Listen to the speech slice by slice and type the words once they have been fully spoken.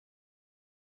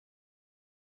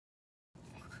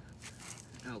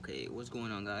Okay, what's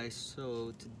going on, guys?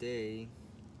 So today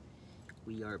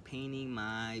we are painting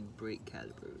my brake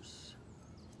calipers.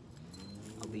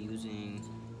 I'll be using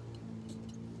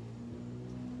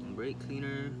brake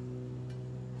cleaner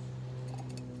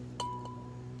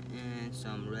and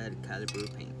some red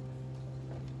caliper paint.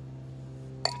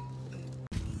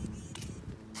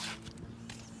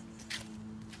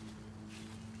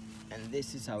 And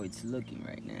this is how it's looking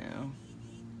right now.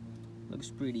 Looks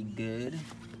pretty good.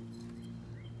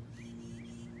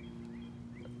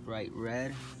 Bright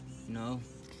red, you know.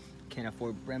 Can't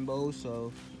afford Brembo,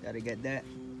 so gotta get that.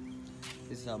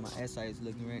 This is how my SI is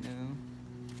looking right now.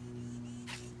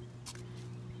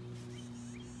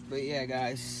 But yeah,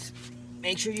 guys,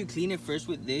 make sure you clean it first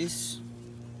with this.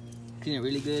 Clean it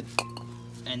really good.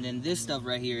 And then this stuff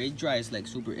right here, it dries like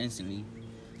super instantly,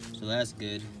 so that's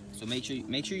good. So make sure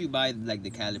you buy like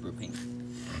the caliper paint,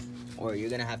 or you're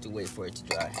gonna have to wait for it to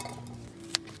dry.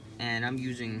 And I'm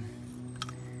using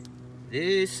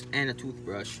this and a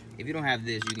toothbrush. If you don't have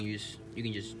this, you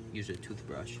can just use a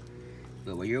toothbrush.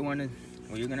 But what you're gonna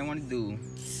want to do,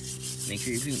 make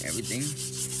sure you clean everything.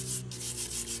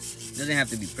 It doesn't have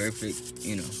to be perfect,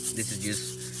 you know. This is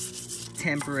just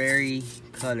temporary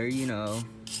color, you know,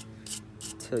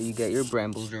 till you get your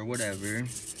Brembos or whatever.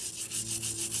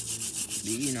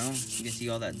 You know, you can see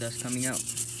all that dust coming out.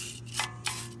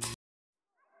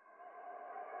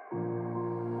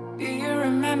 Do you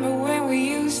remember when we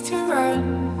used to run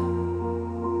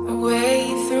away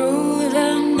through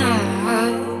the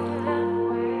night?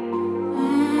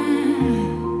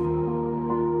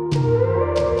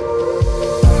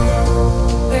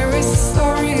 There is a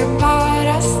story about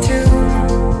us two,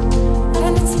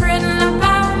 and it's written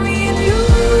about me and you.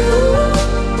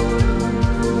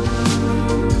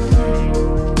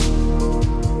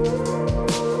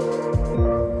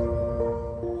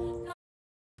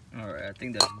 Alright, I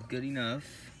think that's good enough.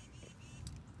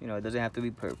 You know, it doesn't have to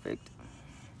be perfect.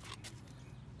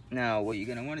 Now, what you're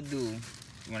gonna want to do,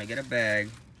 you want to get a bag,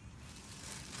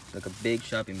 like a big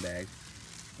shopping bag,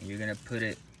 and you're gonna put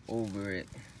it over it,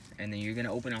 and then you're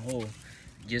gonna open a hole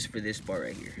just for this part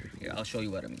right here. Yeah, I'll show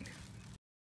you what I mean.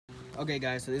 Okay,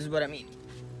 guys, so this is what I mean.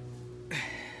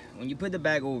 When you put the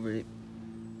bag over it,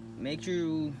 make sure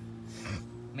you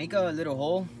make a little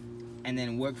hole and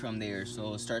then work from there.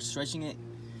 So start stretching it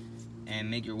and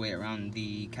make your way around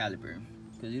the caliper,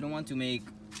 because you don't want to make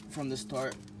from the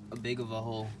start a big of a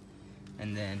hole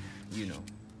and then, you know,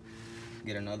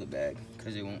 get another bag,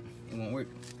 because it won't work.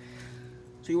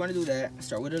 So you want to do that.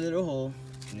 Start with a little hole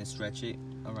and then stretch it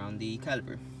around the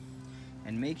caliper,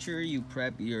 and make sure you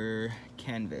prep your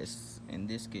canvas, in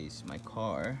this case my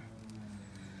car.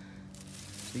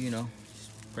 So, you know,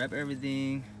 just prep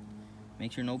everything,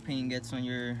 make sure no paint gets on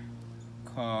your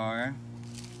car.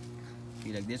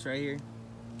 See, like this right here,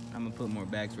 I'm gonna put more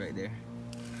bags right there,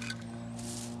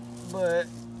 but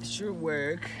it should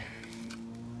work.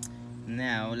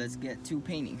 Now let's get to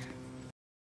painting.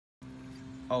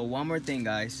 Oh, one more thing,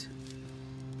 guys.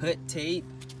 Put tape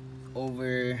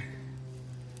over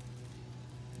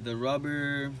the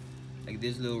rubber, like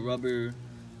this little rubber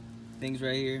things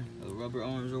right here, the rubber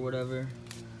arms or whatever.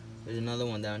 There's another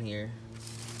one down here.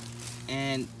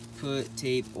 And put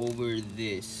tape over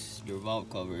this, your valve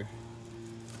cover.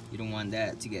 You don't want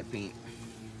that to get paint.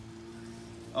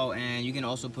 Oh, and you can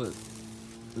also put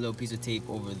a little piece of tape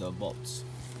over the bolts.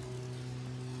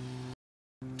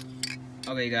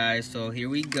 Okay, guys, so here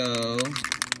we go.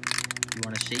 You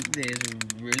want to shape this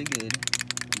really good,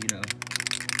 you know.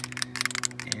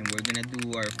 And we're gonna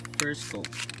do our first coat.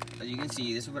 As you can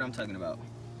see, this is what I'm talking about.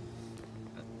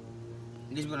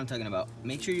 This is what I'm talking about.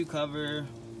 Make sure you cover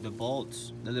the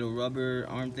bolts, the little rubber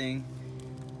arm thing,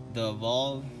 the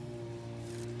valve,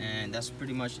 and that's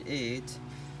pretty much it.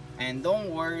 And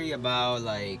don't worry about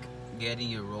like getting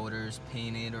your rotors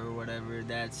painted or whatever.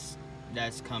 That's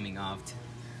coming off.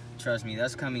 Trust me,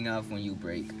 that's coming off when you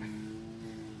brake.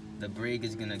 The brake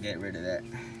is gonna get rid of that.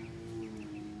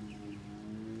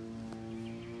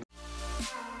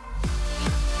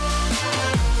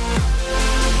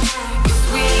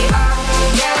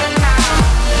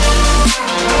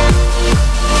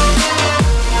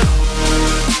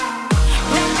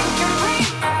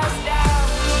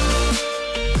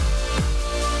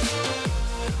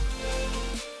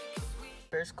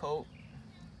 First coat,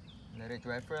 let it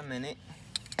dry for a minute,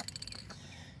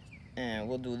 and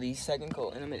we'll do the second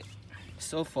coat in a minute.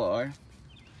 So far,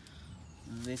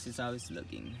 this is how it's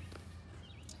looking.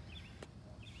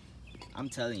 I'm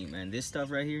telling you, man, this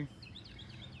stuff right here,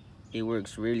 it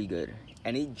works really good,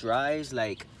 and it dries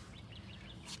like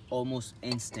almost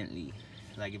instantly.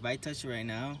 Like if I touch it right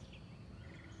now,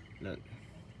 look,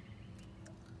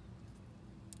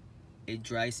 it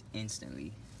dries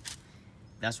instantly.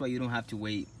 That's why you don't have to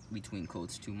wait between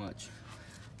coats too much.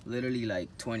 Literally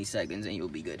like 20 seconds and you'll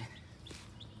be good.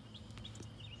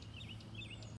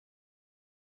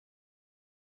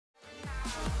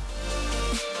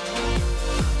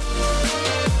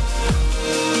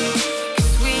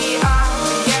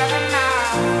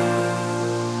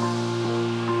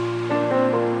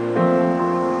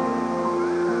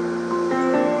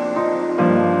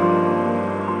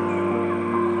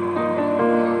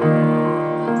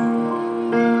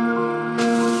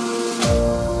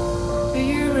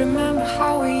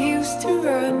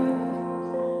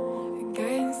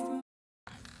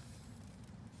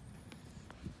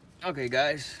 Okay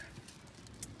guys,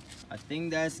 I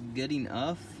think that's good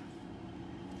enough.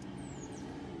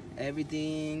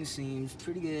 Everything seems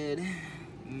pretty good.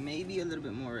 Maybe a little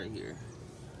bit more right here.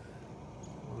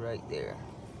 Right there.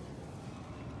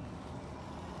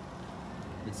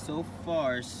 But so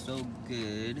far, so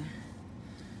good.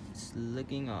 It's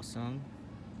looking awesome.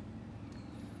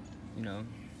 You know.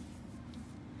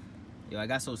 Yo, I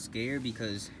got so scared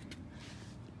because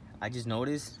I just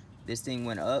noticed this thing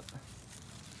went up.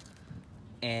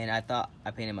 And I thought I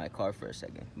painted my car for a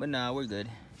second. But nah, we're good.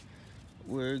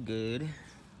 We're good.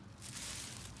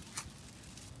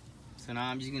 So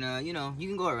now I'm just gonna, you know, you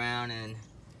can go around and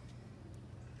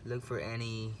look for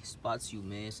any spots you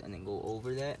miss and then go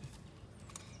over that.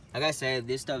 Like I said,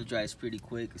 this stuff dries pretty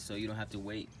quick, so you don't have to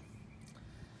wait.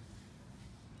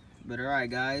 But alright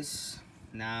guys,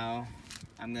 now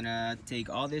I'm gonna take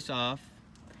all this off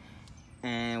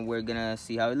and we're gonna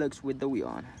see how it looks with the wheel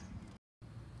on.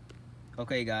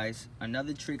 Okay guys,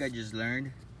 another trick I just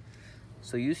learned.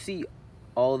 So you see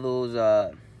all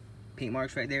those paint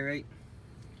marks right there, right?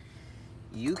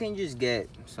 You can just get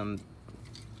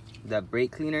that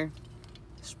brake cleaner,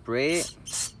 spray it,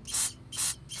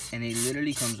 and it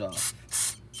literally comes off.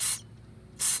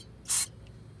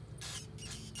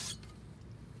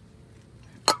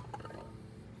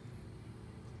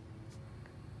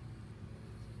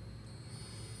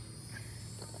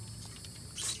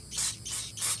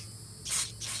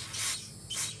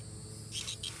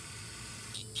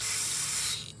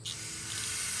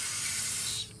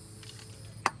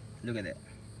 Look at that.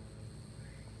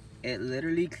 It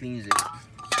literally cleans it.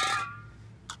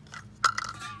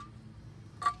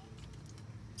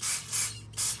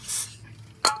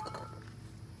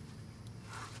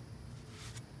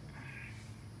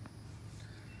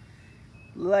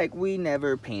 Like we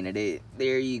never painted it.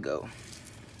 There you go.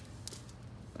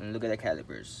 And look at the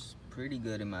calipers. Pretty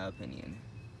good in my opinion.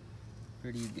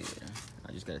 Pretty good.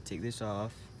 I just gotta take this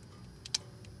off.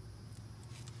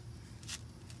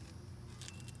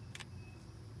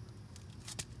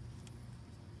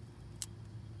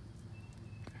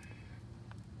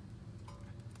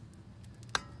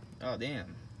 Oh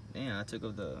damn. Damn, I took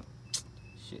off the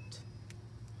shit.